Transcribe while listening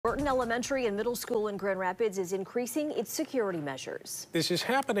Burton Elementary and Middle School in Grand Rapids is increasing its security measures. This is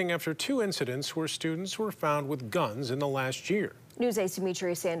happening after 2 incidents where students were found with guns in the last year. News 8's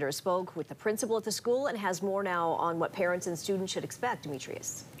Demetrius Sanders spoke with the principal at the school and has more now on what parents and students should expect.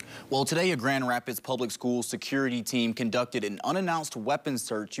 Demetrius. Well, today a Grand Rapids Public Schools security team conducted an unannounced weapons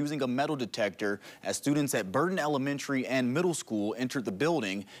search using a metal detector as students at Burton Elementary and Middle School entered the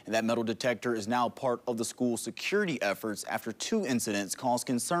building. And that metal detector is now part of the school's security efforts after 2 incidents caused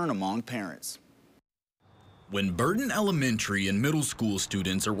concern among parents. When Burton Elementary and Middle School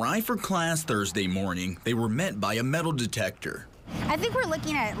students arrived for class Thursday morning, they were met by a metal detector. I think we're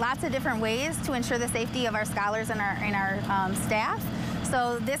looking at lots of different ways to ensure the safety of our scholars and our staff.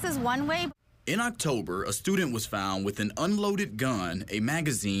 So this is one way. In October, a student was found with an unloaded gun, a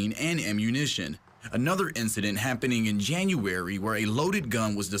magazine, and ammunition. Another incident happening in January where a loaded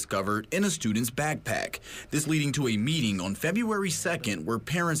gun was discovered in a student's backpack. This leading to a meeting on February 2nd where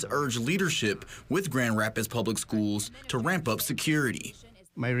parents urged leadership with Grand Rapids Public Schools to ramp up security.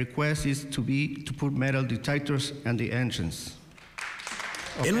 My request is to put metal detectors at the entrance.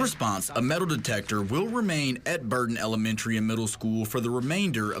 Okay. In response, a metal detector will remain at Burton Elementary and Middle School for the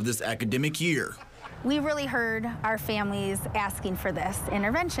remainder of this academic year. We really heard our families asking for this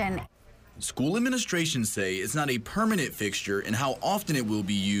intervention. School administration say it's not a permanent fixture and how often it will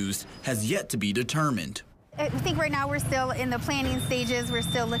be used has yet to be determined. I think right now we're still in the planning stages. We're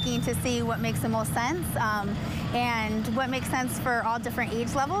still looking to see what makes the most sense and what makes sense for all different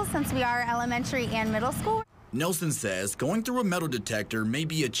age levels since we are elementary and middle school. Nelson says going through a metal detector may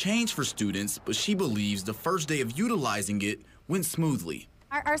be a change for students, but she believes the first day of utilizing it went smoothly.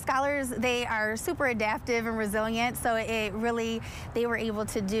 Our scholars, they are super adaptive and resilient, so they were able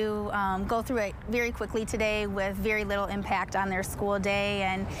to go through it very quickly today with very little impact on their school day.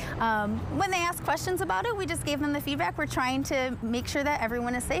 And when they ask questions about it, we just gave them the feedback. We're trying to make sure that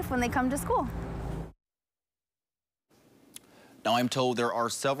everyone is safe when they come to school. Now, I'm told there are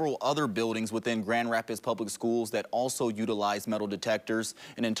several other buildings within Grand Rapids Public Schools that also utilize metal detectors.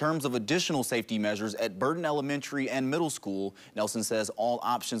 And in terms of additional safety measures at Burton Elementary and Middle School, Nelson says all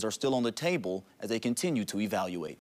options are still on the table as they continue to evaluate.